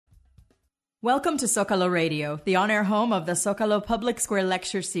Welcome to Zócalo Radio, the on-air home of the Zócalo Public Square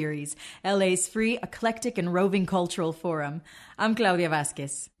Lecture Series, LA's free, eclectic, and roving cultural forum. I'm Claudia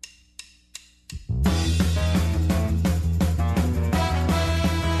Vázquez.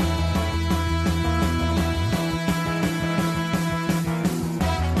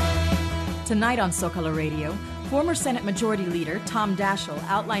 Tonight on Zócalo Radio, former Senate Majority Leader Tom Daschle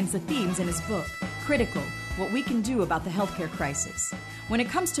outlines the themes in his book, Critical: What We Can Do About the Healthcare Crisis. When it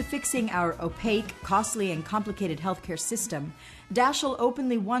comes to fixing our opaque, costly, and complicated healthcare system, Daschle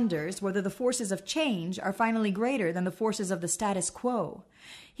openly wonders whether the forces of change are finally greater than the forces of the status quo.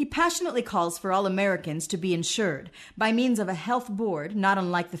 He passionately calls for all Americans to be insured by means of a health board, not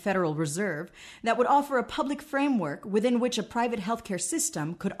unlike the Federal Reserve, that would offer a public framework within which a private healthcare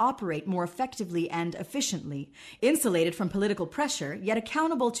system could operate more effectively and efficiently, insulated from political pressure, yet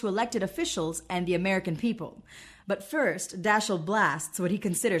accountable to elected officials and the American people. But first, Daschle blasts what he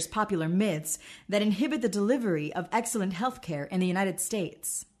considers popular myths that inhibit the delivery of excellent healthcare in the United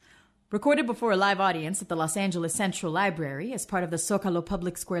States. Recorded before a live audience at the Los Angeles Central Library as part of the Zócalo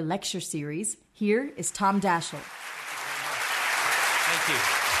Public Square Lecture Series, here is Tom Daschle. Thank you.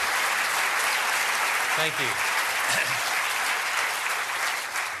 Thank you.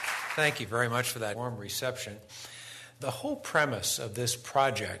 Thank you very much for that warm reception. The whole premise of this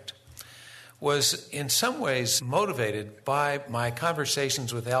project was in some ways motivated by my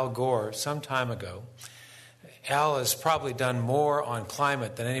conversations with Al Gore some time ago. Al has probably done more on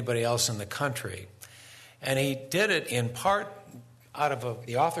climate than anybody else in the country. And he did it in part out of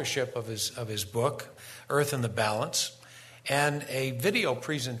the authorship of his book, Earth in the Balance, and a video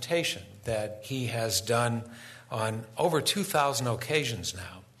presentation that he has done on over 2,000 occasions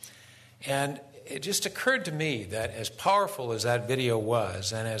now. And it just occurred to me that as powerful as that video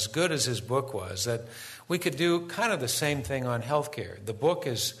was and as good as his book was, that we could do kind of the same thing on healthcare. The book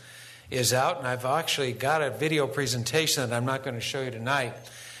is out, and I've actually got a video presentation that I'm not going to show you tonight,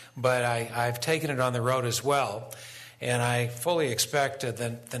 but I've taken it on the road as well. And I fully expect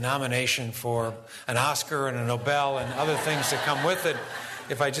the nomination for an Oscar and a Nobel and other things to come with it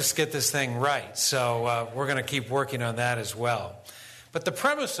if I just get this thing right. So we're going to keep working on that as well. But the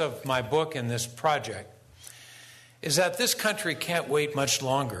premise of my book and this project is that this country can't wait much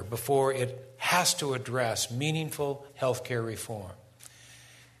longer before it has to address meaningful healthcare reform.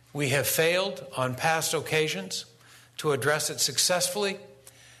 We have failed on past occasions to address it successfully,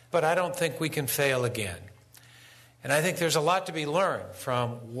 but I don't think we can fail again. And I think there's a lot to be learned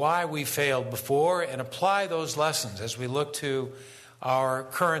from why we failed before and apply those lessons as we look to our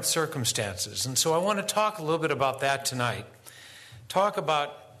current circumstances. And so I want to talk a little bit about that tonight. Talk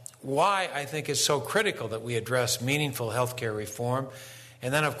about why I think it's so critical that we address meaningful healthcare reform.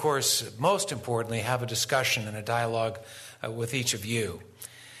 And then, of course, most importantly, have a discussion and a dialogue with each of you.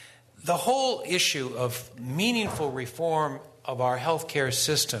 The whole issue of meaningful reform of our healthcare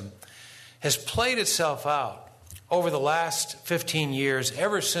system has played itself out over the last 15 years,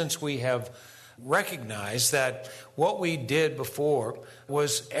 ever since we have recognized that what we did before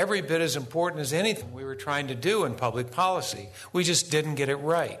was every bit as important as anything we were trying to do in public policy. We just didn't get it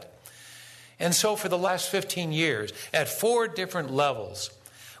right. And so for the last 15 years, at 4 different levels,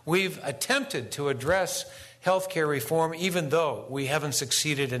 we've attempted to address healthcare reform, even though we haven't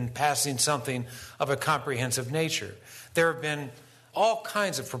succeeded in passing something of a comprehensive nature. There have been all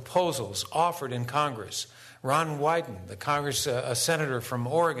kinds of proposals offered in Congress. Ron Wyden, the Congress a senator from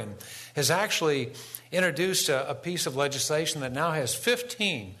Oregon, has actually introduced a piece of legislation that now has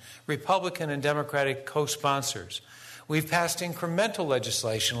 15 Republican and Democratic co-sponsors. We've passed incremental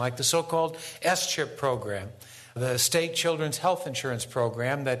legislation like the so-called S-CHIP program, the state children's health insurance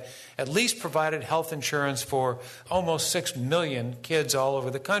program that at least provided health insurance for almost 6 million kids all over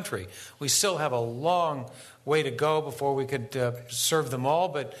the country. We still have a long way to go before we could serve them all,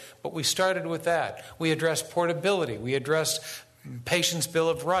 but we started with that. We addressed portability. We addressed Patients' Bill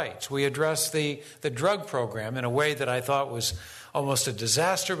of Rights. We addressed the drug program in a way that I thought was almost a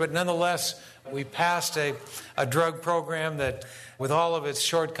disaster, but nonetheless, we passed a drug program that, with all of its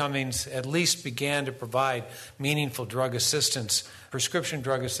shortcomings, at least began to provide meaningful drug assistance, prescription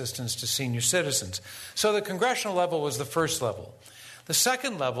drug assistance to senior citizens. So the congressional level was the first level. The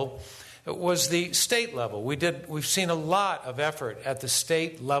second level was the state level. We've seen a lot of effort at the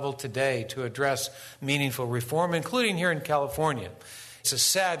state level today to address meaningful reform, including here in California. It's a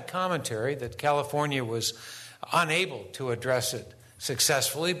sad commentary that California was unable to address it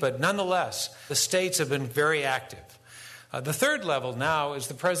successfully, but nonetheless, the states have been very active. The third level now is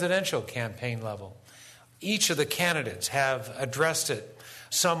the presidential campaign level. Each of the candidates have addressed it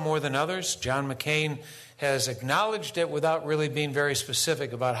some more than others. John McCain has acknowledged it without really being very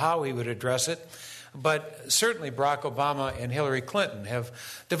specific about how he would address it. But certainly Barack Obama and Hillary Clinton have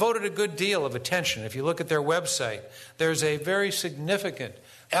devoted a good deal of attention. If you look at their website, there's a very significant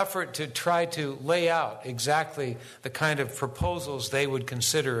effort to try to lay out exactly the kind of proposals they would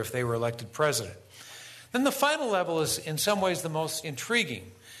consider if they were elected president. Then the final level is in some ways the most intriguing,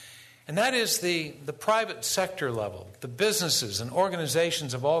 and that is the private sector level, the businesses and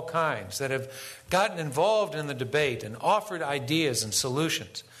organizations of all kinds that have gotten involved in the debate and offered ideas and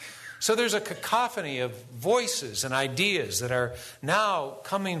solutions. So there's a cacophony of voices and ideas that are now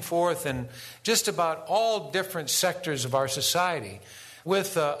coming forth in just about all different sectors of our society,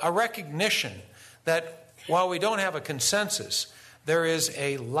 with a recognition that while we don't have a consensus, there is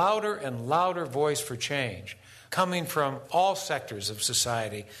a louder and louder voice for change coming from all sectors of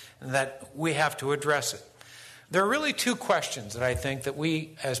society, and that we have to address it. There are really two questions that I think that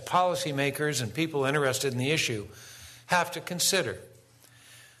we as policymakers and people interested in the issue have to consider.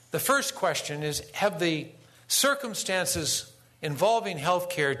 The first question is, have the circumstances involving health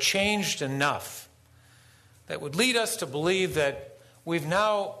care changed enough that would lead us to believe that we've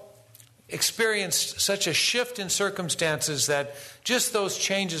now experienced such a shift in circumstances that just those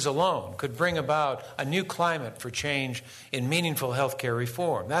changes alone could bring about a new climate for change in meaningful health care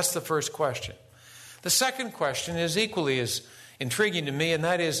reform? That's the first question. The second question is equally as intriguing to me, and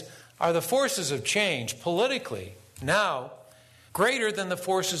that is, are the forces of change politically now greater than the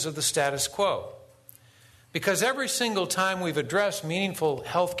forces of the status quo? Because every single time we've addressed meaningful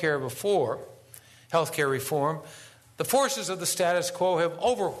health care before, health care reform, the forces of the status quo have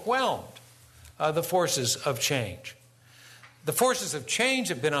overwhelmed the forces of change. The forces of change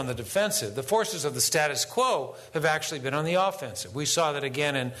have been on the defensive. The forces of the status quo have actually been on the offensive. We saw that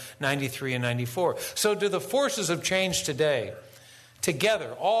again in 93 and 94. So do the forces of change today,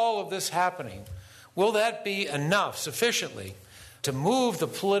 together, all of this happening, will that be enough, sufficiently, to move the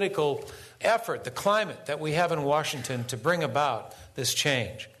political effort, the climate that we have in Washington to bring about this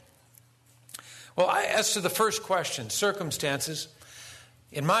change? Well, as to the first question, circumstances,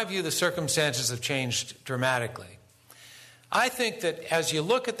 in my view, the circumstances have changed dramatically. I think that as you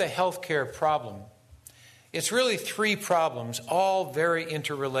look at the health care problem, it's really three problems, all very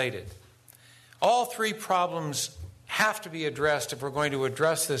interrelated. All three problems have to be addressed if we're going to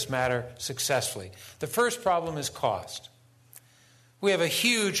address this matter successfully. The first problem is cost. We have a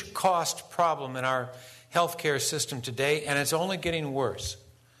huge cost problem in our health care system today, and it's only getting worse.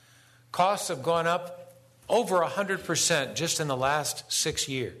 Costs have gone up over 100% just in the last 6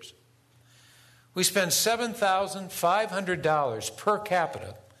 years. We spend $7,500 per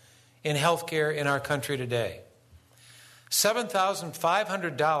capita in health care in our country today.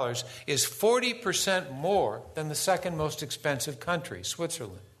 $7,500 is 40% more than the second most expensive country,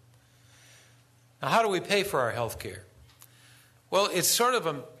 Switzerland. Now, how do we pay for our health care? Well, it's sort of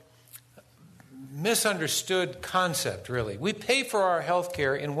a misunderstood concept, really. We pay for our health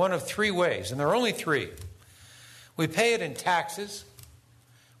care in one of three ways, and there are only three. We pay it in taxes,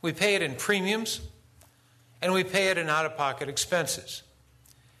 we pay it in premiums, and we pay it in out-of-pocket expenses.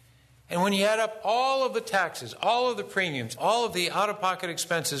 And when you add up all of the taxes, all of the premiums, all of the out-of-pocket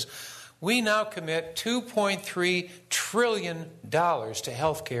expenses, we now commit $2.3 trillion to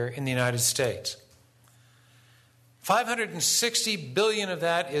health care in the United States. $560 billion of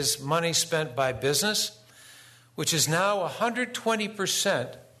that is money spent by business, which is now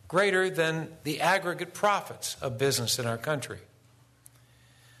 120% greater than the aggregate profits of business in our country.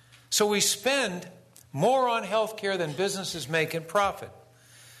 So we spend more on health care than businesses make in profit.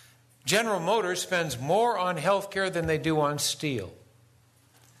 General Motors spends more on health care than they do on steel.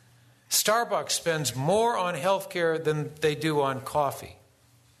 Starbucks spends more on health care than they do on coffee.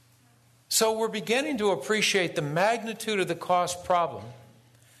 So we're beginning to appreciate the magnitude of the cost problem.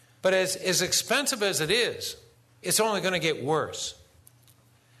 But as expensive as it is, it's only going to get worse.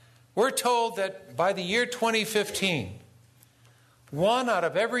 We're told that by the year 2015, 1 out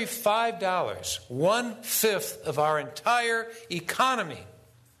of every $5, 1/5 of our entire economy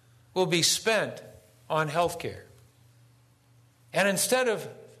will be spent on health care. And instead of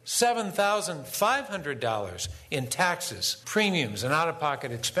 $7,500 in taxes, premiums, and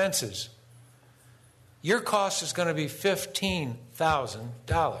out-of-pocket expenses, your cost is going to be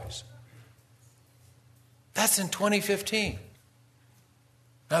 $15,000. That's in 2015.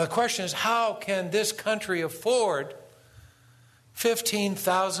 Now the question is, how can this country afford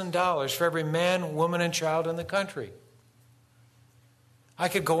 $15,000 for every man, woman, and child in the country? I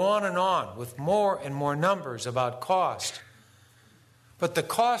could go on with more and more numbers about cost. But the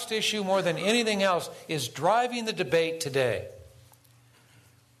cost issue, more than anything else, is driving the debate today.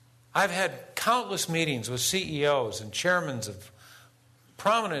 I've had countless meetings with CEOs and chairmen of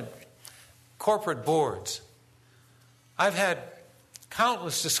prominent corporate boards. I've had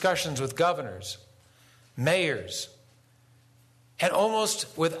countless discussions with governors, mayors, and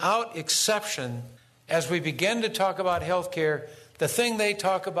almost without exception, as we begin to talk about health care, the thing they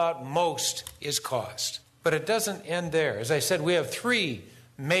talk about most is cost. But it doesn't end there. As I said, we have three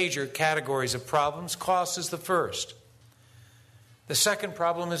major categories of problems. Cost is the first. The second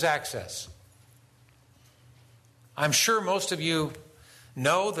problem is access. I'm sure most of you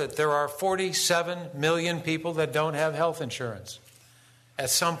know that there are 47 million people that don't have health insurance at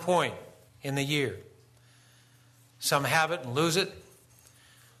some point in the year. Some have it and lose it.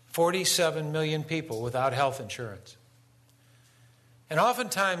 47 million people without health insurance. And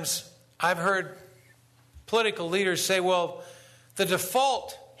oftentimes I've heard political leaders say, well, the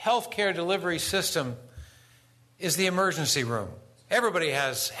default health care delivery system is the emergency room. Everybody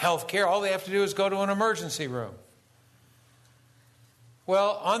has health care. All they have to do is go to an emergency room.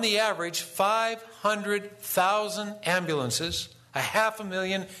 Well, on the average, 500,000 ambulances,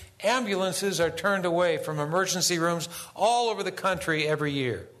 500,000 ambulances are turned away from emergency rooms all over the country every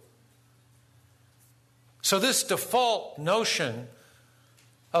year. So this default notion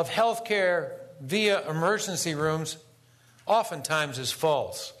of health care via emergency rooms oftentimes is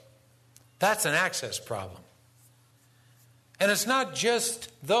false. That's an access problem. And it's not just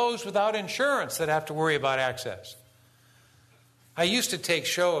those without insurance that have to worry about access. I used to take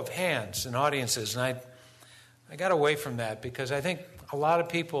show of hands in audiences, and I got away from that because I think for a lot of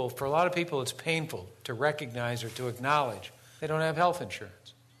people, it's painful to recognize or to acknowledge they don't have health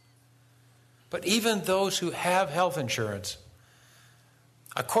insurance. But even those who have health insurance,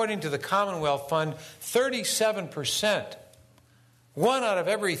 according to the Commonwealth Fund, 37%, 1 out of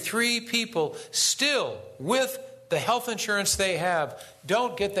every 3 people still with the health insurance they have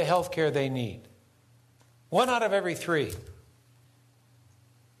don't get the health care they need. 1 out of every 3.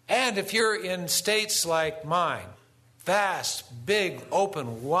 And if you're in states like mine, vast, big,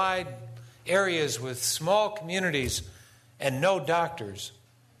 open, wide areas with small communities and no doctors,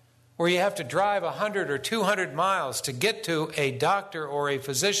 where you have to drive 100 or 200 miles to get to a doctor or a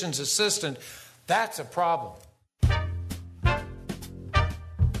physician's assistant, that's a problem.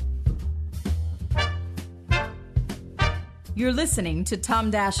 You're listening to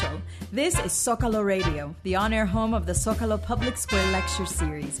Tom Daschle. This is Zócalo Radio, the on-air home of the Zócalo Public Square Lecture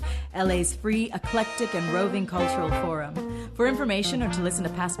Series, LA's free, eclectic, and roving cultural forum. For information or to listen to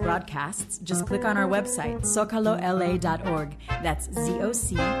past broadcasts, just click on our website, zocalola.org. That's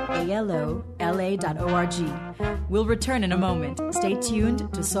ZOCALOLA.org. We'll return in a moment. Stay tuned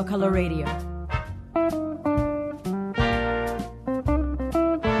to Zócalo Radio.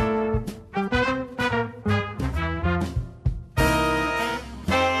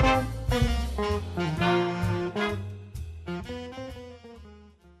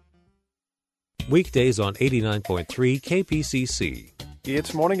 Weekdays on 89.3 KPCC.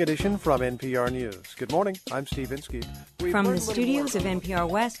 It's Morning Edition from NPR News. Good morning, I'm Steve Inskeep. From the studios of NPR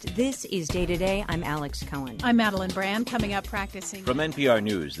West, this is Day to Day. I'm Alex Cohen. I'm Madeline Brand, coming up practicing. From NPR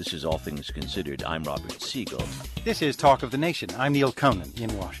News, this is All Things Considered. I'm Robert Siegel. This is Talk of the Nation. I'm Neil Conan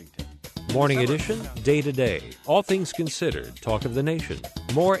in Washington. Morning Edition, Day to Day. All Things Considered, Talk of the Nation.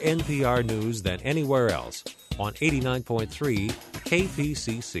 More NPR news than anywhere else on 89.3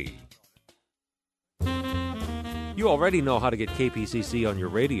 KPCC. You already know how to get KPCC on your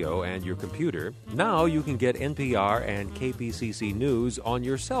radio and your computer. Now you can get NPR and KPCC News on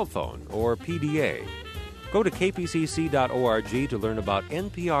your cell phone or PDA. Go to kpcc.org to learn about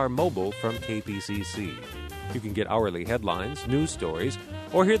NPR Mobile from KPCC. You can get hourly headlines, news stories,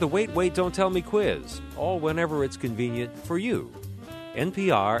 or hear the Wait, Wait, Don't Tell Me quiz, all whenever it's convenient for you.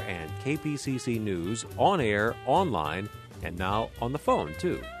 NPR and KPCC News on air, online, and now on the phone,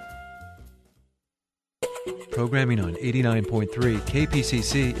 too. Programming on 89.3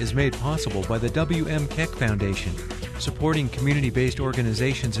 KPCC is made possible by the W.M. Keck Foundation, supporting community-based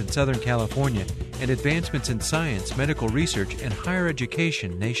organizations in Southern California and advancements in science, medical research, and higher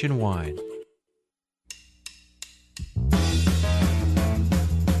education nationwide.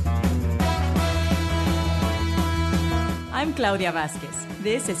 I'm Claudia Vasquez.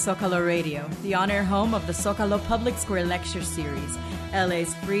 This is Zócalo Radio, the on-air home of the Zócalo Public Square Lecture Series,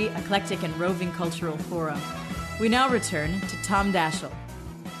 LA's free, eclectic, and roving cultural forum. We now return to Tom Daschle.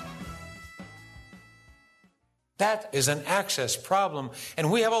 That is an access problem,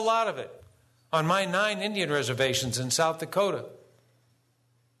 and we have a lot of it on my 9 Indian reservations in South Dakota.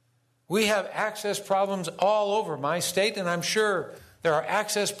 We have access problems all over my state, and I'm sure there are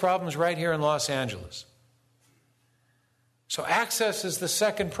access problems right here in Los Angeles. So access is the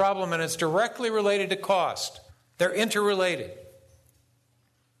second problem, and it's directly related to cost. They're interrelated.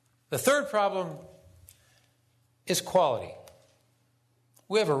 The third problem is quality.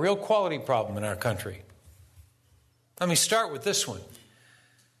 We have a real quality problem in our country. Let me start with this one.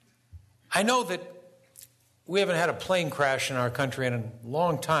 I know that we haven't had a plane crash in our country in a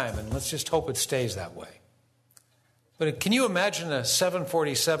long time, and let's just hope it stays that way. But can you imagine a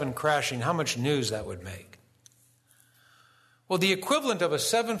 747 crashing, how much news that would make? Well, the equivalent of a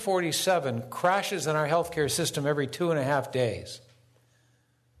 747 crashes in our healthcare system every 2.5 days.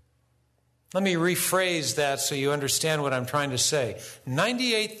 Let me rephrase that so you understand what I'm trying to say.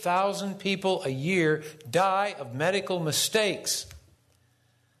 98,000 people a year die of medical mistakes.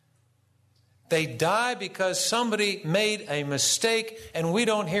 They die because somebody made a mistake and we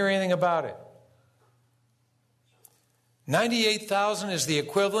don't hear anything about it. 98,000 is the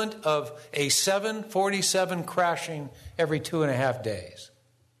equivalent of a 747 crashing every 2.5 days.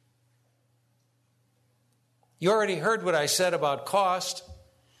 You already heard what I said about cost.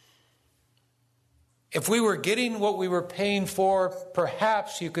 If we were getting what we were paying for,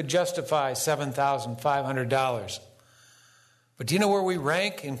 perhaps you could justify $7,500. But do you know where we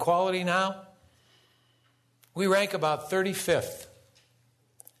rank in quality now? We rank about 35th.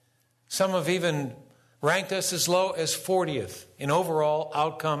 Some have even ranked us as low as 40th in overall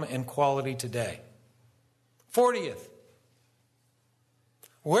outcome and quality today. 40th.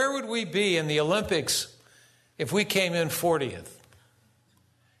 Where would we be in the Olympics if we came in 40th?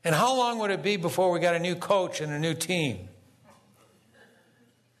 And how long would it be before we got a new coach and a new team?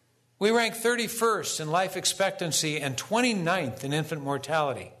 We rank 31st in life expectancy and 29th in infant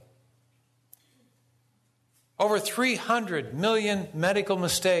mortality. Over 300 million medical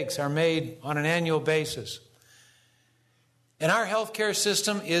mistakes are made on an annual basis. And our healthcare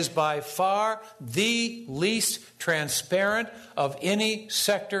system is by far the least transparent of any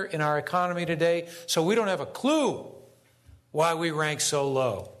sector in our economy today, so we don't have a clue why we rank so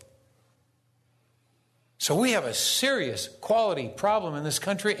low. So we have a serious quality problem in this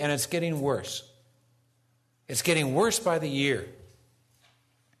country, and it's getting worse. It's getting worse by the year.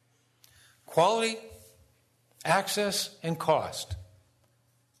 Quality, access, and cost,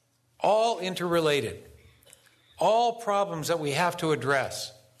 all interrelated, all problems that we have to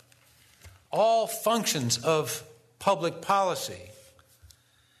address, all functions of public policy.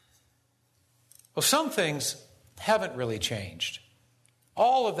 Well, some things haven't really changed.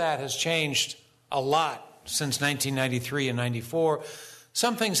 All of that has changed a lot since 1993 and 94.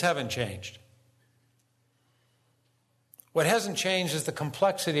 Some things haven't changed. What hasn't changed is the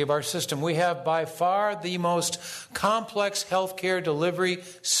complexity of our system. We have by far the most complex healthcare delivery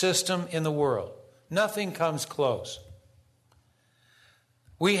system in the world. Nothing comes close.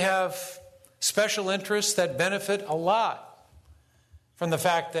 We have special interests that benefit a lot from the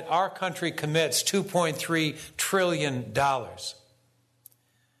fact that our country commits $2.3 trillion. The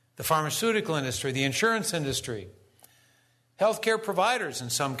pharmaceutical industry, the insurance industry, healthcare providers in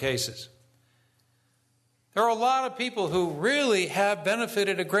some cases. There are a lot of people who really have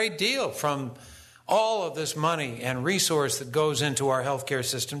benefited a great deal from all of this money and resource that goes into our healthcare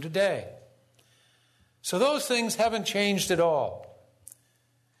system today. So those things haven't changed at all.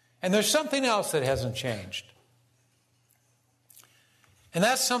 And there's something else that hasn't changed. And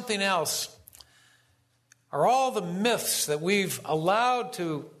that something else are all the myths that we've allowed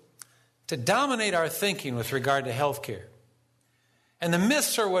to dominate our thinking with regard to healthcare. And the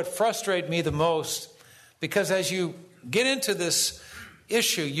myths are what frustrate me the most, because as you get into this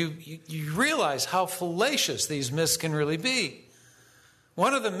issue, you realize how fallacious these myths can really be.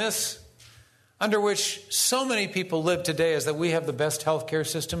 One of the myths under which so many people live today is that we have the best healthcare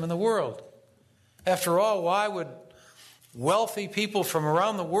system in the world. After all, why would wealthy people from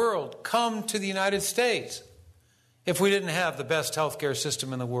around the world come to the United States if we didn't have the best healthcare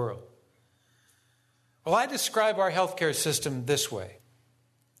system in the world? Well, I describe our healthcare system this way.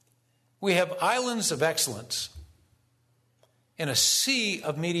 We have islands of excellence in a sea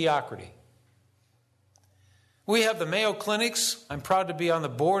of mediocrity. We have the Mayo Clinics. I'm proud to be on the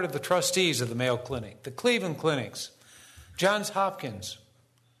board of the trustees of the Mayo Clinic, the Cleveland Clinics, Johns Hopkins.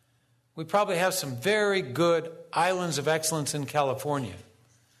 We probably have some very good islands of excellence in California.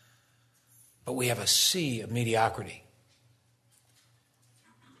 But we have a sea of mediocrity.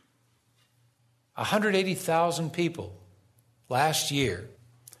 180,000 people last year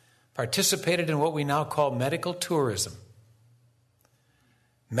participated in what we now call medical tourism.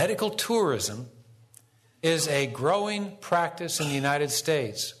 Medical tourism is a growing practice in the United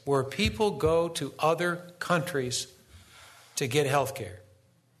States where people go to other countries to get health care.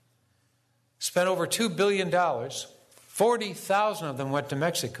 Spent over $2 billion, 40,000 of them went to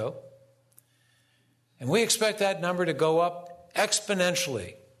Mexico. And we expect that number to go up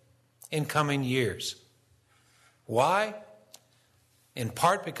exponentially in coming years. Why? In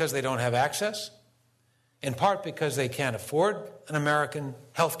part because they don't have access, in part because they can't afford an American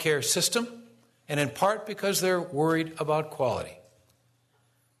healthcare system, and in part because they're worried about quality.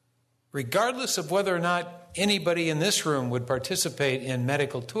 Regardless of whether or not anybody in this room would participate in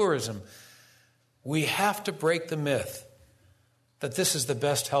medical tourism, we have to break the myth that this is the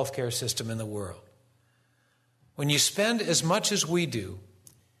best healthcare system in the world. When you spend as much as we do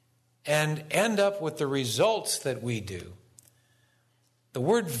and end up with the results that we do, the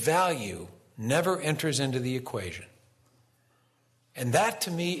word value never enters into the equation. And that,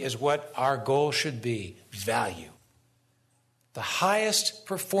 to me, is what our goal should be, value. The highest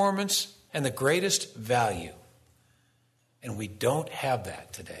performance and the greatest value. And we don't have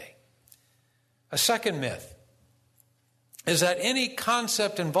that today. A second myth is that any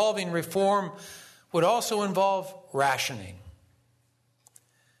concept involving reform would also involve rationing.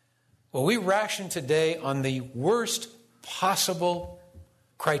 Well, we ration today on the worst possible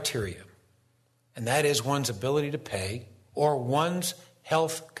criteria, and that is one's ability to pay or one's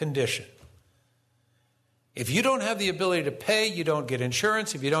health condition. If you don't have the ability to pay, you don't get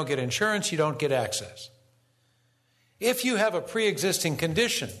insurance. If you don't get insurance, you don't get access. If you have a pre-existing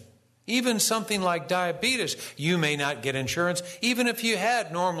condition, even something like diabetes, you may not get insurance, even if you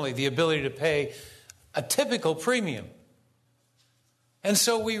had normally the ability to pay a typical premium. And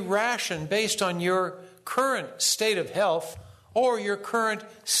so we ration based on your current state of health or your current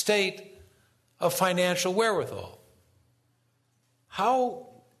state of financial wherewithal. How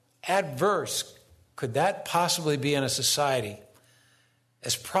adverse could that possibly be in a society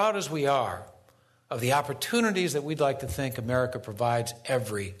as proud as we are of the opportunities that we'd like to think America provides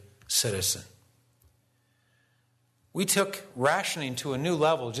every citizen? We took rationing to a new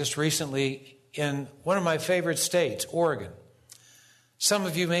level just recently in one of my favorite states, Oregon. Some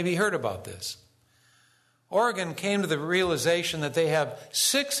of you maybe heard about this. Oregon came to the realization that they have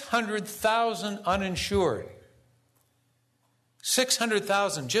 600,000 uninsured.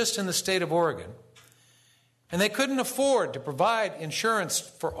 600,000 just in the state of Oregon. And they couldn't afford to provide insurance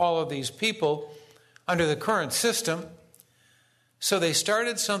for all of these people under the current system. So they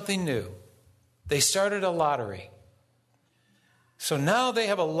started something new. They started a lottery. So now they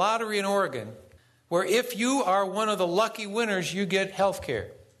have a lottery in Oregon where if you are one of the lucky winners, you get health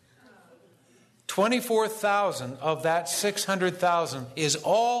care. 24,000 of that 600,000 is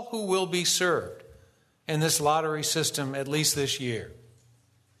all who will be served in this lottery system, at least this year.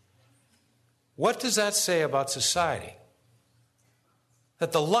 What does that say about society?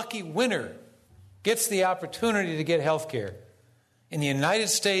 That the lucky winner gets the opportunity to get health care in the United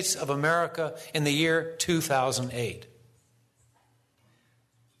States of America in the year 2008.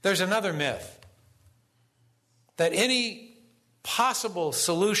 There's another myth that any possible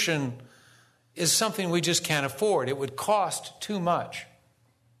solution is something we just can't afford. It would cost too much.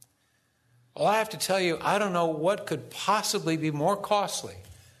 Well, I have to tell you, I don't know what could possibly be more costly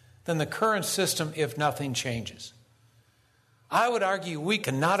than the current system if nothing changes. I would argue we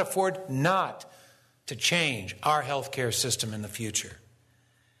cannot afford not to change our healthcare system in the future.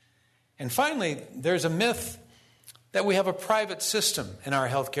 And finally, there's a myth that we have a private system in our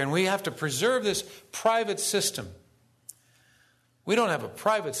healthcare, and we have to preserve this private system. We don't have a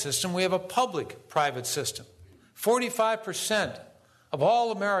private system, we have a public-private system. 45% of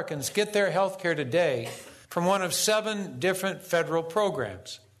all Americans get their health care today from one of 7 different federal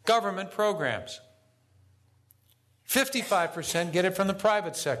programs, government programs. 55% get it from the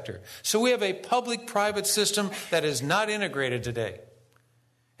private sector. So we have a public-private system that is not integrated today.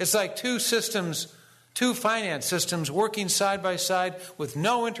 It's like two finance systems working side by side with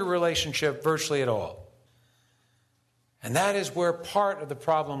no interrelationship virtually at all. And that is where part of the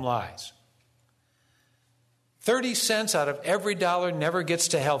problem lies. 30 cents out of every dollar never gets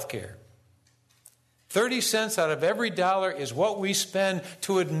to health care. 30 cents out of every dollar is what we spend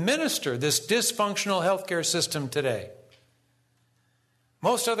to administer this dysfunctional healthcare system today.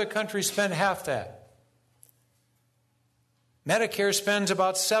 Most other countries spend half that. Medicare spends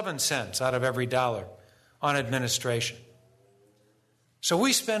about 7 cents out of every dollar on administration. So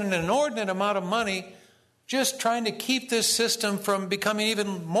we spend an inordinate amount of money just trying to keep this system from becoming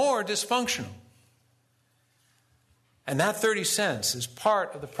even more dysfunctional. And that 30 cents is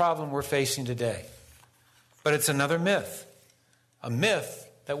part of the problem we're facing today. But it's another myth, a myth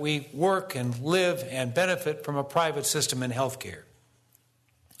that we work and live and benefit from a private system in healthcare.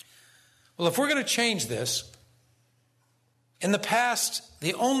 Well, if we're going to change this, in the past,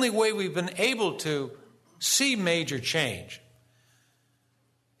 the only way we've been able to see major change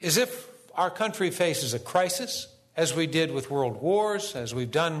is if our country faces a crisis, as we did with world wars, as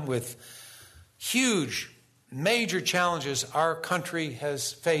we've done with huge, major challenges our country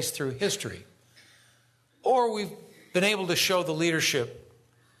has faced through history. Or we've been able to show the leadership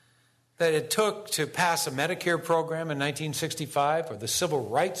that it took to pass a Medicare program in 1965 or the civil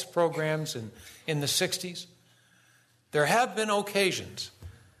rights programs in the 60s. There have been occasions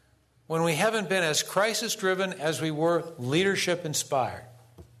when we haven't been as crisis-driven as we were leadership-inspired.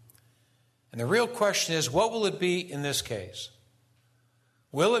 And the real question is, what will it be in this case?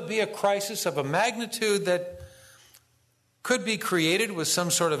 Will it be a crisis of a magnitude that could be created with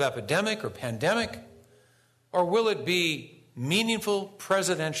some sort of epidemic or pandemic? Or will it be meaningful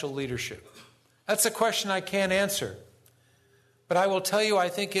presidential leadership? That's a question I can't answer. But I will tell you, I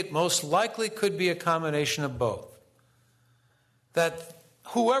think it most likely could be a combination of both. That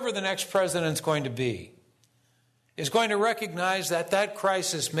whoever the next president is going to be is going to recognize that that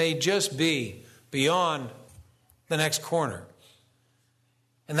crisis may just be beyond the next corner.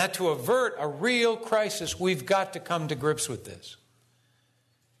 And that to avert a real crisis, we've got to come to grips with this.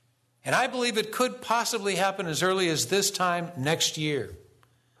 And I believe it could possibly happen as early as this time next year.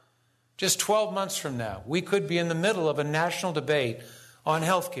 Just 12 months from now, we could be in the middle of a national debate on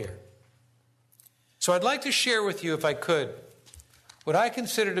health care. So I'd like to share with you, if I could, what I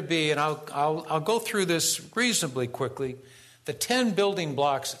consider to be, and I'll go through this reasonably quickly, the 10 building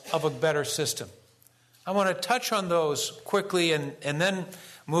blocks of a better system. I want to touch on those quickly and then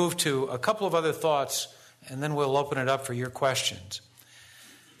move to a couple of other thoughts, and then we'll open it up for your questions.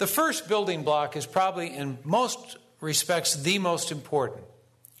 The first building block is probably, in most respects, the most important.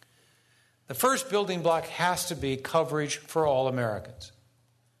 The first building block has to be coverage for all Americans.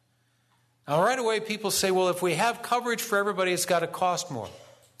 Now, right away, people say, well, if we have coverage for everybody, it's got to cost more.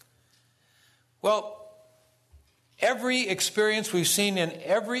 Well, every experience we've seen in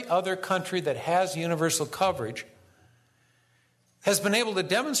every other country that has universal coverage has been able to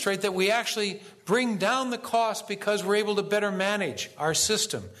demonstrate that we actually bring down the cost because we're able to better manage our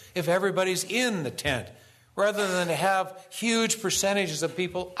system if everybody's in the tent, rather than to have huge percentages of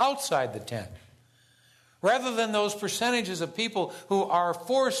people outside the tent. Rather than those percentages of people who are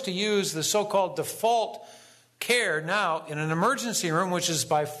forced to use the so-called default care now in an emergency room, which is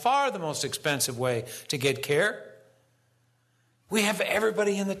by far the most expensive way to get care, we have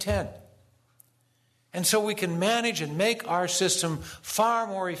everybody in the tent. And so we can manage and make our system far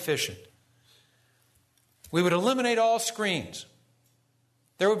more efficient. We would eliminate all screens.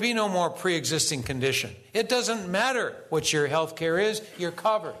 There would be no more pre-existing condition. It doesn't matter what your health care is, you're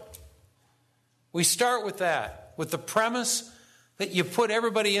covered. We start with that, with the premise that you put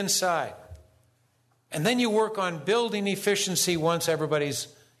everybody inside. And then you work on building efficiency once everybody's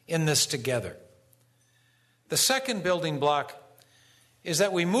in this together. The second building block is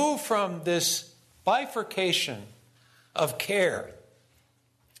that we move from this bifurcation of care.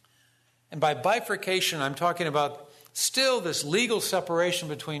 And by bifurcation, I'm talking about still this legal separation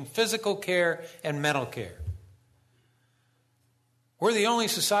between physical care and mental care. We're the only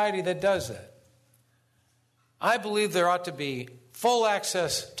society that does that. I believe there ought to be full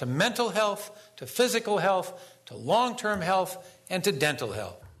access to mental health, to physical health, to long-term health, and to dental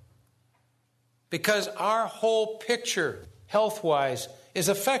health. Because our whole picture, health-wise, is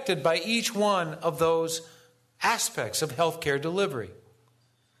affected by each one of those aspects of healthcare delivery.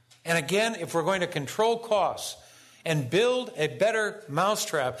 And again, if we're going to control costs and build a better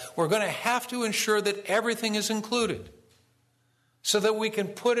mousetrap, we're going to have to ensure that everything is included so that we can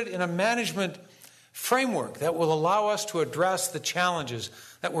put it in a management framework that will allow us to address the challenges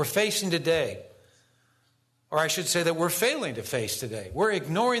that we're facing today. Or I should say that we're failing to face today. We're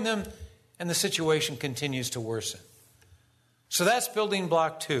ignoring them, and the situation continues to worsen. So that's building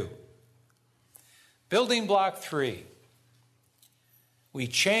block 2. Building block 3. We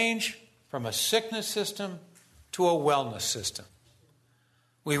change from a sickness system to a wellness system.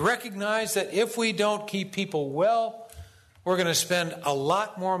 We recognize that if we don't keep people well, we're going to spend a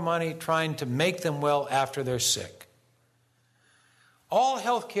lot more money trying to make them well after they're sick. All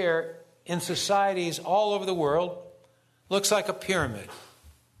healthcare in societies all over the world looks like a pyramid.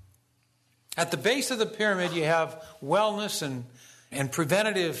 At the base of the pyramid, you have wellness and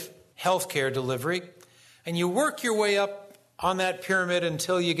preventative healthcare delivery, and you work your way up on that pyramid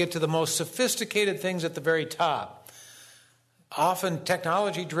until you get to the most sophisticated things at the very top. Often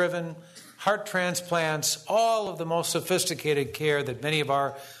technology-driven, heart transplants, all of the most sophisticated care that many of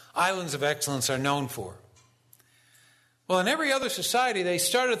our islands of excellence are known for. Well, in every other society, they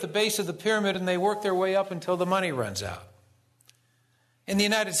start at the base of the pyramid and they work their way up until the money runs out. In the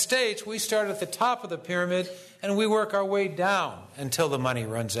United States, we start at the top of the pyramid and we work our way down until the money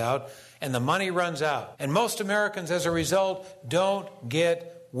runs out. And the money runs out. And most Americans, as a result, don't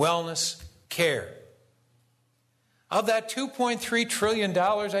get wellness care. Of that $2.3 trillion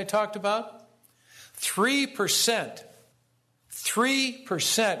I talked about, 3%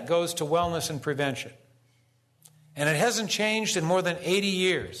 goes to wellness and prevention. And it hasn't changed in more than 80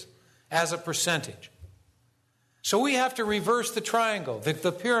 years as a percentage. So we have to reverse the triangle,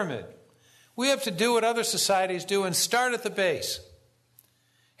 the pyramid. We have to do what other societies do and start at the base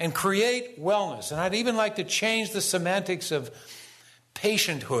and create wellness. And I'd even like to change the semantics of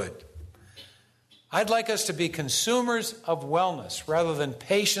patienthood. I'd like us to be consumers of wellness rather than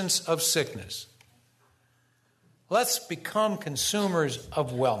patients of sickness. Let's become consumers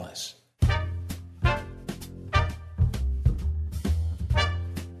of wellness.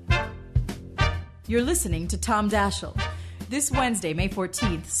 You're listening to Tom Daschle. This Wednesday, May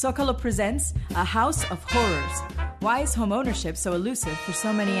 14th, Socalo presents A House of Horrors. Why is homeownership so elusive for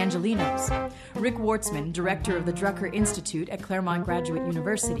so many Angelinos? Rick Wartzman, director of the Drucker Institute at Claremont Graduate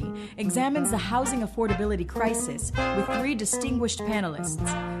University, examines the housing affordability crisis with three distinguished panelists.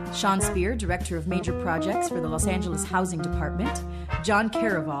 Sean Spear, director of major projects for the Los Angeles Housing Department, John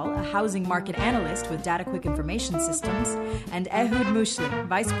Caraval, a housing market analyst with DataQuick Information Systems, and Ehud Mushli,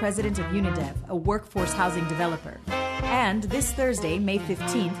 vice president of Unidev, a workforce housing developer. And this Thursday, May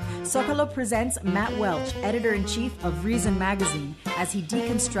 15th, Socalo presents Matt Welch, editor-in-chief of Reason magazine, as he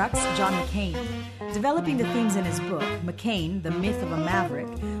deconstructs John McCain. Developing the themes in his book, McCain, The Myth of a Maverick,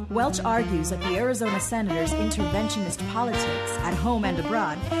 Welch argues that the Arizona senator's interventionist politics, at home and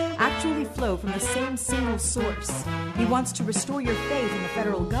abroad, actually flow from the same single source. He wants to restore your faith in the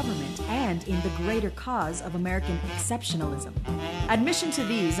federal government and in the greater cause of American exceptionalism. Admission to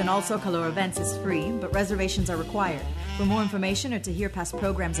these and all Socalo events is free, but reservations are required. For more information or to hear past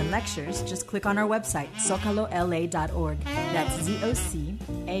programs and lectures, just click on our website, zocalola.org. That's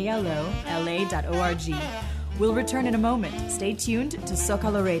ZOCALOLA.org. We'll return in a moment. Stay tuned to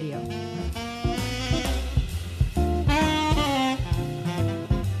Socalo Radio.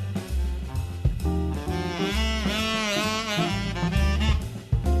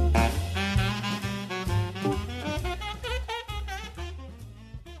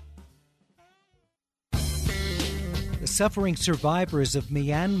 Suffering survivors of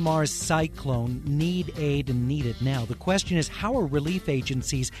Myanmar's cyclone need aid and need it now. The question is, how are relief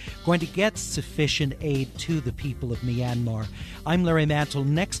agencies going to get sufficient aid to the people of Myanmar? I'm Larry Mantle.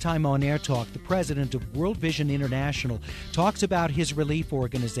 Next time on Air Talk, the president of World Vision International talks about his relief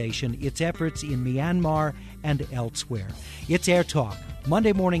organization, its efforts in Myanmar and elsewhere. It's Air Talk,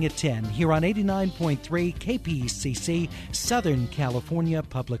 Monday morning at 10, here on 89.3 KPCC, Southern California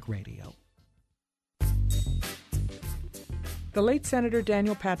Public Radio. The late Senator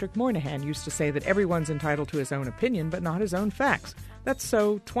Daniel Patrick Moynihan used to say that everyone's entitled to his own opinion, but not his own facts. That's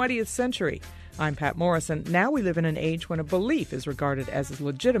so 20th century. I'm Pat Morrison. Now we live in an age when a belief is regarded as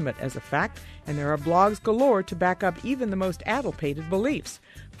legitimate as a fact, and there are blogs galore to back up even the most addle-pated beliefs.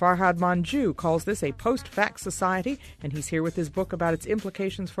 Farhad Manjoo calls this a post-fact society, and he's here with his book about its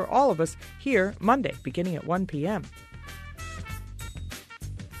implications for all of us here Monday, beginning at 1 p.m.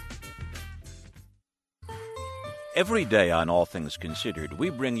 Every day on All Things Considered, we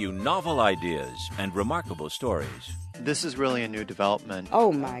bring you novel ideas and remarkable stories. This is really a new development.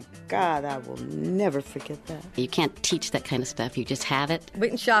 Oh, my God, I will never forget that. You can't teach that kind of stuff. You just have it. We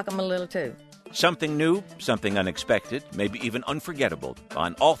can shock them a little, too. Something new, something unexpected, maybe even unforgettable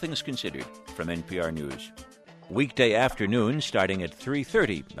on All Things Considered from NPR News. Weekday afternoons starting at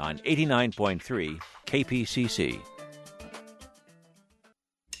 3:30 on 89.3 KPCC.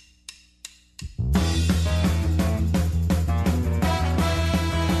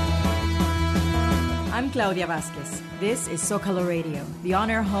 I'm Claudia Vasquez. This is Socalo Radio, the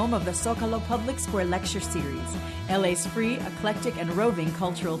on-air home of the Socalo Public Square Lecture Series, LA's free, eclectic, and roving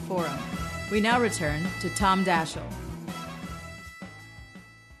cultural forum. We now return to Tom Daschle.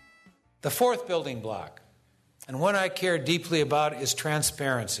 The fourth building block, and one I care deeply about, is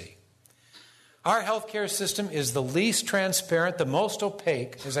transparency. Our healthcare system is the least transparent, the most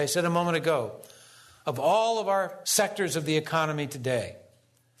opaque, as I said a moment ago, of all of our sectors of the economy today.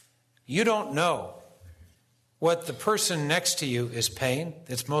 You don't know what the person next to you is paying.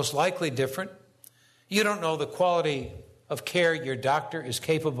 It's most likely different. You don't know the quality of care your doctor is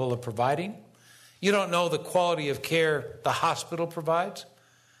capable of providing. You don't know the quality of care the hospital provides.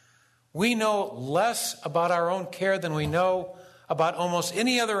 We know less about our own care than we know about almost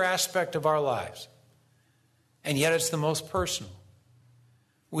any other aspect of our lives. And yet it's the most personal.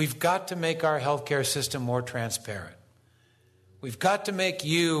 We've got to make our healthcare system more transparent. We've got to make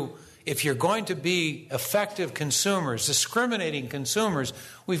you, if you're going to be effective consumers, discriminating consumers,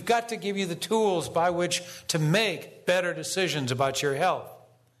 we've got to give you the tools by which to make better decisions about your health.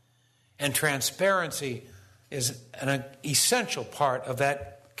 And transparency is an essential part of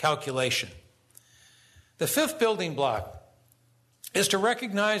that calculation. The fifth building block is to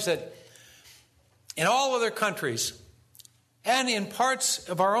recognize that in all other countries, and in parts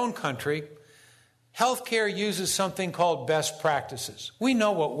of our own country, healthcare uses something called best practices. We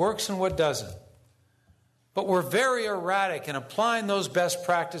know what works and what doesn't. But we're very erratic in applying those best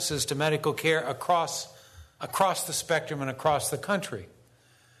practices to medical care across the spectrum and across the country.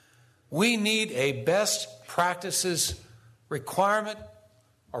 We need a best practices requirement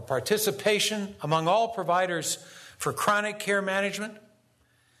or participation among all providers for chronic care management,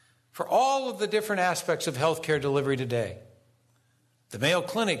 for all of the different aspects of healthcare delivery today. The Mayo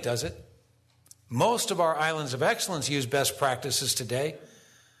Clinic does it. Most of our islands of excellence use best practices today,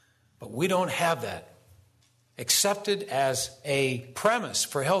 but we don't have that accepted as a premise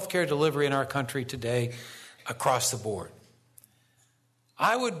for healthcare delivery in our country today across the board.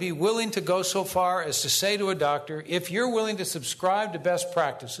 I would be willing to go so far as to say to a doctor, if you're willing to subscribe to best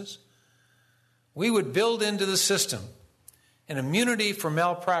practices, we would build into the system an immunity for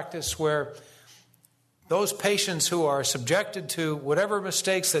malpractice where those patients who are subjected to whatever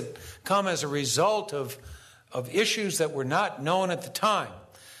mistakes that come as a result of issues that were not known at the time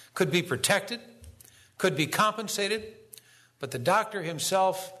could be protected, could be compensated, but the doctor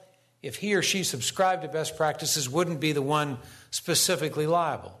himself, if he or she subscribed to best practices, wouldn't be the one specifically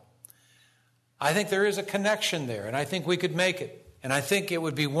liable. I think there is a connection there, and I think we could make it. And I think it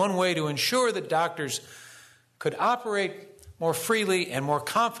would be one way to ensure that doctors could operate more freely and more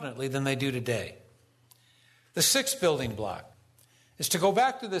confidently than they do today. The sixth building block is to go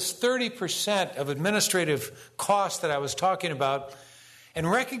back to this 30% of administrative costs that I was talking about and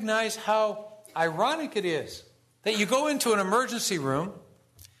recognize how ironic it is that you go into an emergency room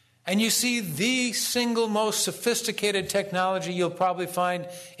and you see the single most sophisticated technology you'll probably find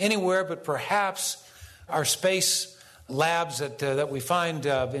anywhere but perhaps our space labs that we find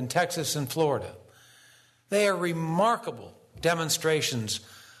in Texas and Florida. They are remarkable demonstrations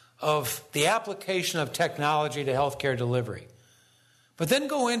of the application of technology to healthcare delivery. But then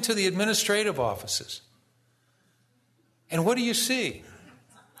go into the administrative offices. And what do you see?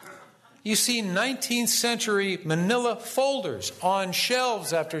 You see 19th century manila folders on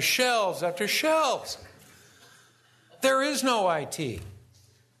shelves after shelves after shelves. There is no IT.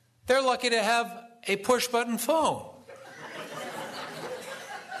 They're lucky to have a push-button phone.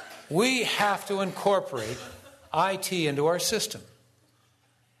 We have to incorporate IT into our system.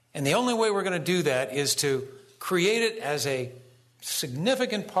 And the only way we're going to do that is to create it as a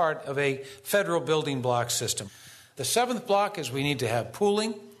significant part of a federal building block system. The seventh block is we need to have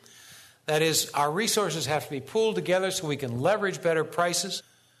pooling. That is, our resources have to be pooled together so we can leverage better prices.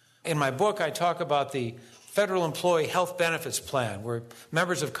 In my book, I talk about the Federal Employee Health Benefits Plan, where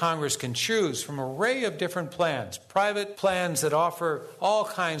members of Congress can choose from an array of different plans, private plans that offer all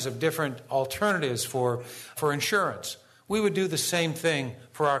kinds of different alternatives for insurance. We would do the same thing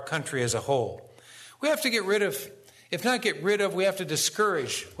for our country as a whole. We have to get rid of, if not get rid of, we have to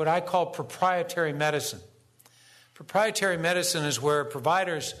discourage what I call proprietary medicine. Proprietary medicine is where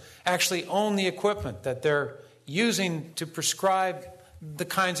providers actually own the equipment that they're using to prescribe the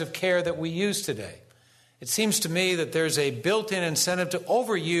kinds of care that we use today. It seems to me that there's a built-in incentive to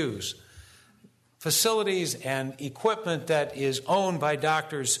overuse facilities and equipment that is owned by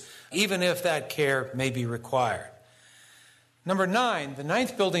doctors, even if that care may be required. Number 9, the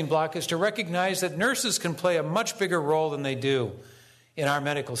ninth building block is to recognize that nurses can play a much bigger role than they do in our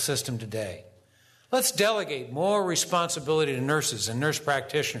medical system today. Let's delegate more responsibility to nurses and nurse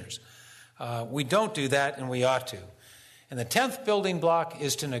practitioners. We don't do that, and we ought to. And the 10th building block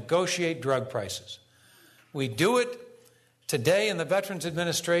is to negotiate drug prices. We do it today in the Veterans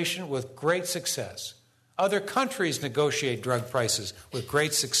Administration with great success. Other countries negotiate drug prices with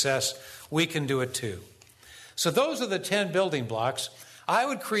great success. We can do it too. So those are the 10 building blocks. I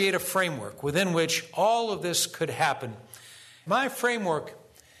would create a framework within which all of this could happen. My framework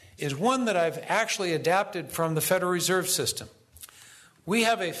is one that I've actually adapted from the Federal Reserve System. We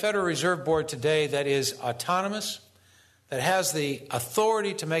have a Federal Reserve Board today that is autonomous, that has the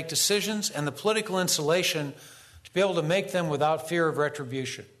authority to make decisions and the political insulation to be able to make them without fear of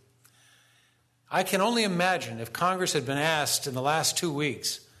retribution. I can only imagine if Congress had been asked in the last 2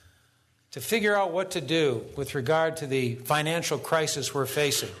 weeks to figure out what to do with regard to the financial crisis we're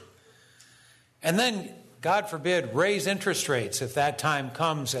facing, and then, God forbid, raise interest rates if that time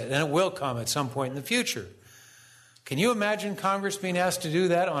comes, and it will come at some point in the future. Can you imagine Congress being asked to do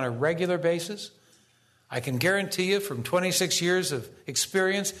that on a regular basis? I can guarantee you from 26 years of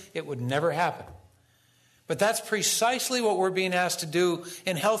experience, it would never happen. But that's precisely what we're being asked to do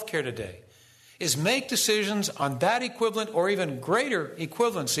in healthcare today, is make decisions on that equivalent or even greater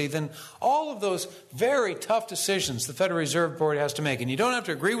equivalency than all of those very tough decisions the Federal Reserve Board has to make. And you don't have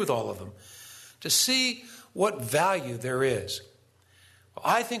to agree with all of them to see what value there is. Well,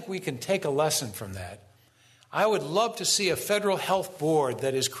 I think we can take a lesson from that. I would love to see a federal health board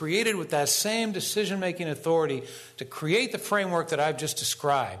that is created with that same decision-making authority to create the framework that I've just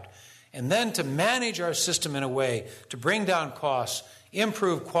described, and then to manage our system in a way to bring down costs,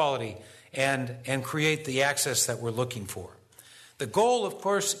 improve quality, and create the access that we're looking for. The goal, of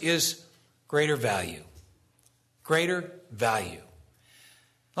course, is greater value. Greater value.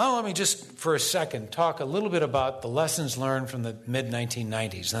 Now let me just for a second talk a little bit about the lessons learned from the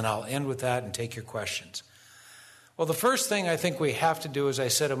mid-1990s. Then I'll end with that and take your questions. Well, the first thing I think we have to do, as I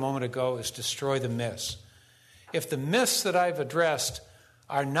said a moment ago, is destroy the myths. If the myths that I've addressed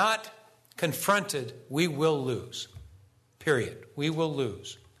are not confronted, we will lose. Period. We will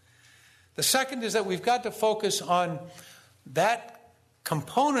lose. The second is that we've got to focus on that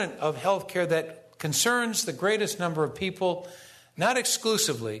component of healthcare that concerns the greatest number of people, not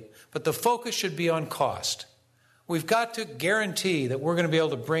exclusively, but the focus should be on cost. We've got to guarantee that we're going to be able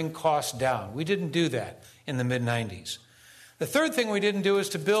to bring costs down. We didn't do that in the mid-90s. The third thing we didn't do is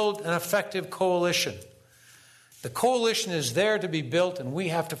to build an effective coalition. The coalition is there to be built, and we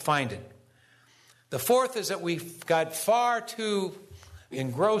have to find it. The fourth is that we've got far too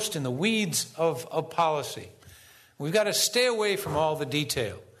engrossed in the weeds of policy. We've got to stay away from all the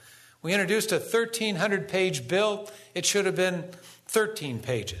detail. We introduced a 1,300-page bill. It should have been 13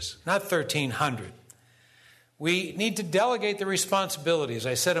 pages, not 1,300. We need to delegate the responsibility. As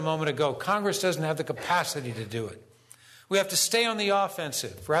I said a moment ago, Congress doesn't have the capacity to do it. We have to stay on the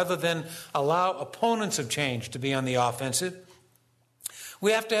offensive rather than allow opponents of change to be on the offensive.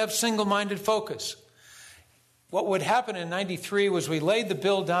 We have to have single-minded focus. What would happen in 93 was we laid the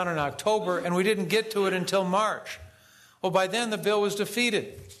bill down in October and we didn't get to it until March. Well, by then the bill was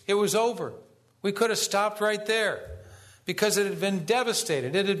defeated. It was over. We could have stopped right there because it had been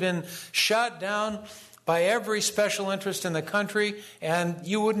devastated. It had been shot down by every special interest in the country, and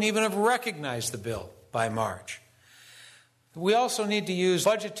you wouldn't even have recognized the bill by March. We also need to use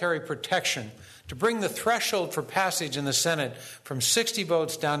budgetary protection to bring the threshold for passage in the Senate from 60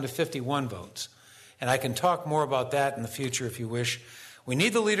 votes down to 51 votes. And I can talk more about that in the future if you wish. We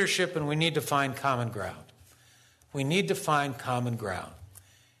need the leadership, and we need to find common ground. We need to find common ground.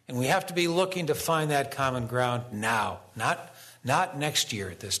 And we have to be looking to find that common ground now, not next year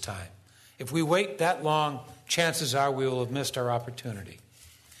at this time. If we wait that long, chances are we will have missed our opportunity.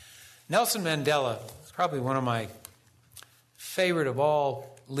 Nelson Mandela is probably one of my favorite of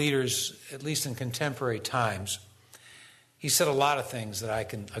all leaders, at least in contemporary times. He said a lot of things that I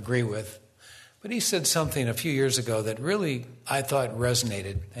can agree with, but he said something a few years ago that really, I thought,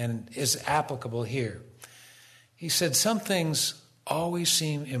 resonated and is applicable here. He said, some things always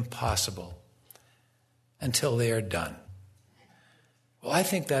seem impossible until they are done. Well, I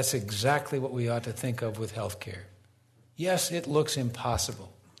think that's exactly what we ought to think of with healthcare. Yes, it looks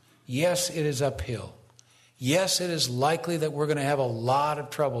impossible. Yes, it is uphill. Yes, it is likely that we're going to have a lot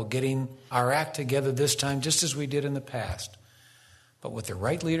of trouble getting our act together this time, just as we did in the past. But with the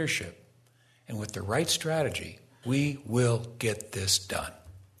right leadership and with the right strategy, we will get this done.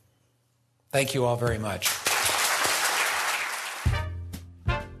 Thank you all very much.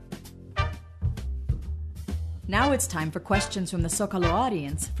 Now it's time for questions from the Zocalo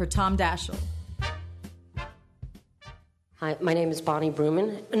audience for Tom Daschle. Hi, my name is Bonnie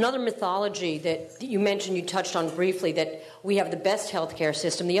Bruman. Another mythology that you mentioned, you touched on briefly, that we have the best healthcare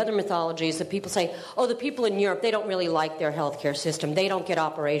system. The other mythology is that people say, oh, the people in Europe, they don't really like their healthcare system. They don't get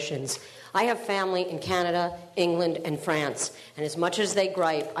operations. I have family in Canada, England, and France. And as much as they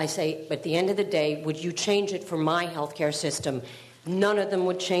gripe, I say, at the end of the day, would you change it for my healthcare system? None of them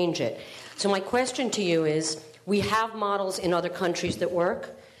would change it. So my question to you is, we have models in other countries that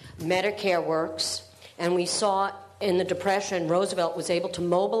work. Medicare works. And we saw in the Depression, Roosevelt was able to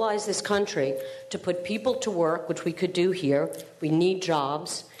mobilize this country to put people to work, which we could do here. We need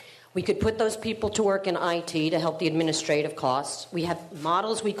jobs. We could put those people to work in IT to help the administrative costs. We have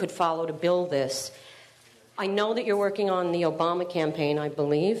models we could follow to build this. I know that you're working on the Obama campaign, I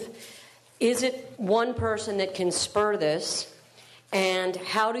believe. Is it one person that can spur this? And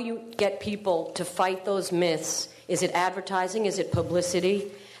how do you get people to fight those myths? Is it advertising? Is it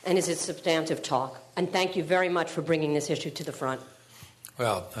publicity? And is it substantive talk? And thank you very much for bringing this issue to the front.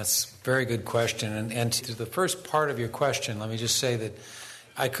 Well, that's a very good question. And to the first part of your question, let me just say that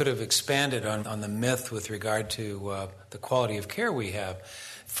I could have expanded on the myth with regard to the quality of care we have.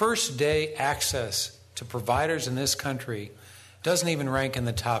 First day access to providers in this country doesn't even rank in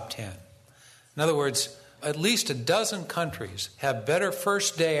the top 10. In other words, at least a dozen countries have better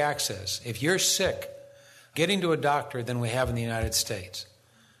first day access, if you're sick, getting to a doctor than we have in the United States.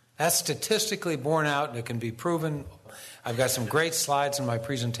 That's statistically borne out, and it can be proven. I've got some great slides in my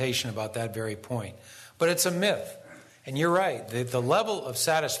presentation about that very point. But it's a myth. And you're right, the level of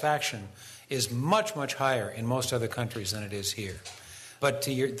satisfaction is much, much higher in most other countries than it is here. But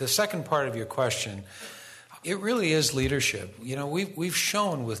to the second part of your question, it really is leadership. You know, we've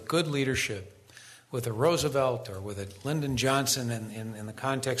shown with good leadership, with a Roosevelt or with a Lyndon Johnson in the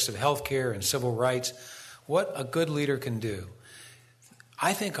context of healthcare and civil rights, what a good leader can do.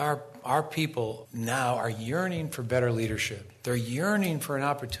 I think our people now are yearning for better leadership. They're yearning for an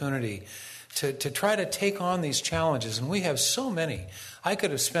opportunity to try to take on these challenges, and we have so many. I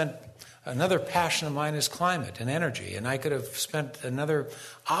could have spent another passion of mine is climate and energy, and I could have spent another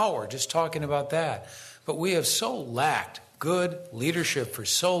hour just talking about that. But we have so lacked good leadership for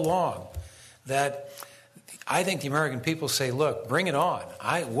so long that I think the American people say, look, bring it on.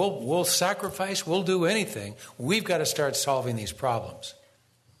 We'll sacrifice, we'll do anything. We've got to start solving these problems.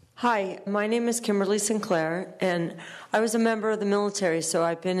 Hi, my name is Kimberly Sinclair, and I was a member of the military, so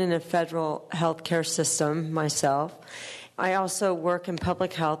I've been in a federal healthcare system myself. I also work in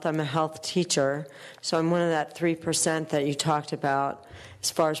public health. I'm a health teacher, so I'm one of that 3% that you talked about as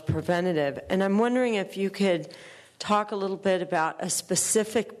far as preventative. And I'm wondering if you could talk a little bit about a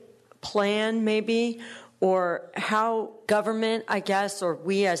specific plan, maybe, or how government, I guess, or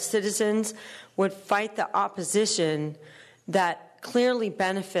we as citizens would fight the opposition that clearly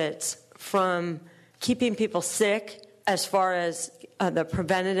benefits from keeping people sick as far as the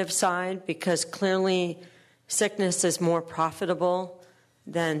preventative side, because clearly sickness is more profitable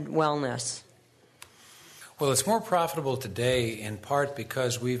than wellness. Well, it's more profitable today in part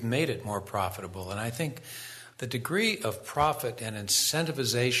because we've made it more profitable. And I think the degree of profit and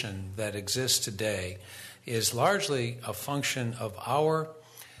incentivization that exists today is largely a function of our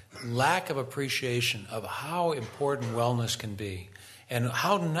lack of appreciation of how important wellness can be and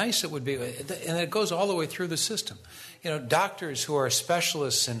how nice it would be. And it goes all the way through the system. You know, doctors who are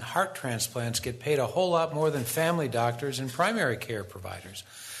specialists in heart transplants get paid a whole lot more than family doctors and primary care providers.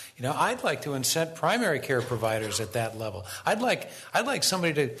 You know, I'd like to incent primary care providers at that level. I'd like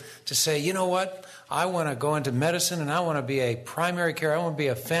somebody to say, you know what, I want to go into medicine and I want to be a primary care, I want to be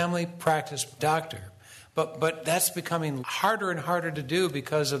a family practice doctor. But that's becoming harder and harder to do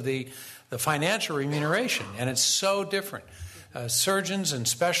because of the financial remuneration, and it's so different. Surgeons and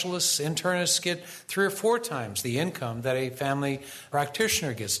specialists, internists get 3 or 4 times the income that a family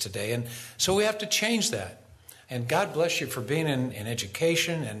practitioner gets today. And so we have to change that. And God bless you for being in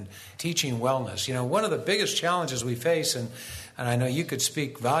education and teaching wellness. You know, one of the biggest challenges we face, and I know you could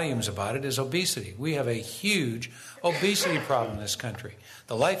speak volumes about it, is obesity. We have a huge obesity problem in this country.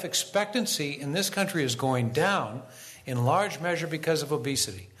 The life expectancy in this country is going down in large measure because of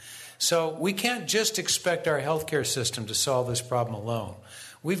obesity. So we can't just expect our healthcare system to solve this problem alone.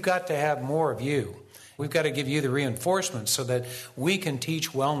 We've got to have more of you. We've got to give you the reinforcements so that we can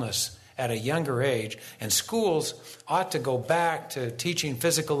teach wellness at a younger age. And schools ought to go back to teaching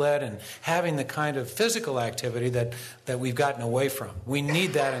physical ed and having the kind of physical activity that we've gotten away from. We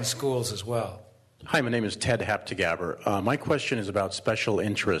need that in schools as well. Hi, my name is Ted Haptegaber. My question is about special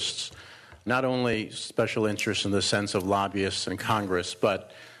interests. Not only special interests in the sense of lobbyists in Congress,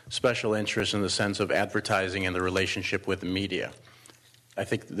 but special interests in the sense of advertising and the relationship with the media. I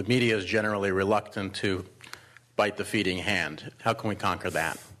think the media is generally reluctant to bite the feeding hand. How can we conquer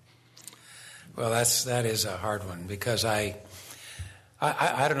that? Well, that is a hard one, because I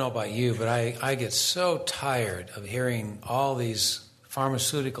don't know about you, but I get so tired of hearing all these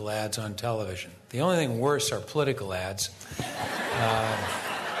pharmaceutical ads on television. The only thing worse are political ads.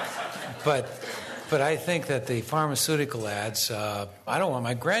 But I think that the pharmaceutical ads, I don't want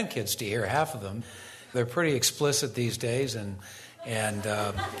my grandkids to hear half of them. They're pretty explicit these days, and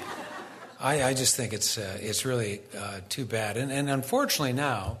I just think it's really too bad. And unfortunately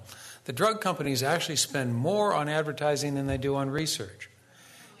now, the drug companies actually spend more on advertising than they do on research.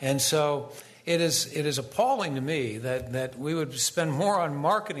 And so it is appalling to me that we would spend more on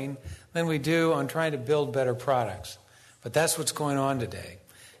marketing than we do on trying to build better products. But that's what's going on today.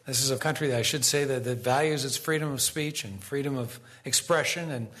 This is a country that I should say that values its freedom of speech and freedom of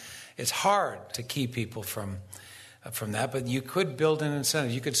expression, and it's hard to keep people from that. But you could build an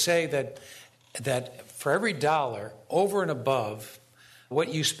incentive. You could say that for every dollar over and above what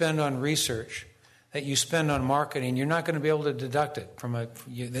you spend on research, that you spend on marketing, you're not going to be able to deduct it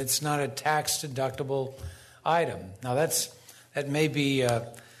it's not a tax-deductible item. Now, that may be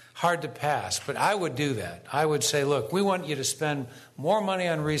hard to pass, but I would do that. I would say, look, we want you to spend more money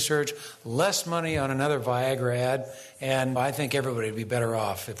on research, less money on another Viagra ad, and I think everybody would be better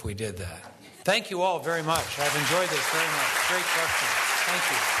off if we did that. Thank you all very much. I've enjoyed this very much. Great questions. Thank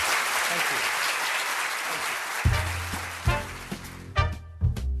you. Thank you.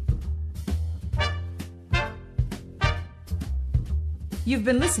 You've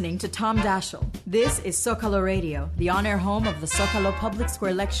been listening to Tom Daschle. This is Zocalo Radio, the on-air home of the Zocalo Public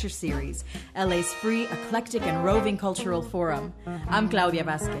Square Lecture Series, LA's free, eclectic, and roving cultural forum. I'm Claudia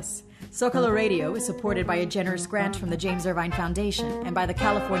Vasquez. Zocalo Radio is supported by a generous grant from the James Irvine Foundation and by the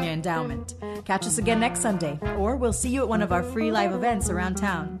California Endowment. Catch us again next Sunday, or we'll see you at one of our free live events around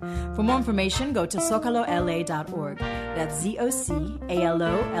town. For more information, go to zocalola.org. That's ZOCALOLA.org.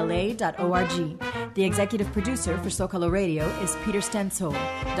 The executive producer for Zocalo Radio is Peter Stenzold.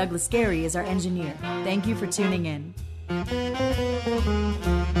 Douglas Gary is our engineer. Thank you for tuning in.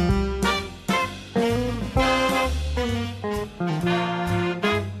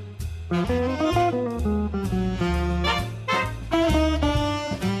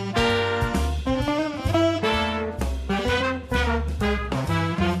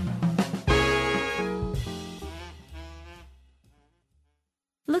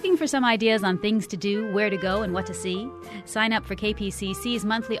 Looking for some ideas on things to do, where to go, and what to see? Sign up for KPCC's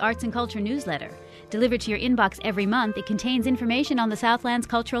monthly arts and culture newsletter. Delivered to your inbox every month, it contains information on the Southland's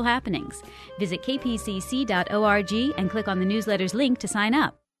cultural happenings. Visit kpcc.org and click on the newsletter's link to sign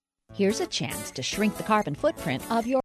up. Here's a chance to shrink the carbon footprint of your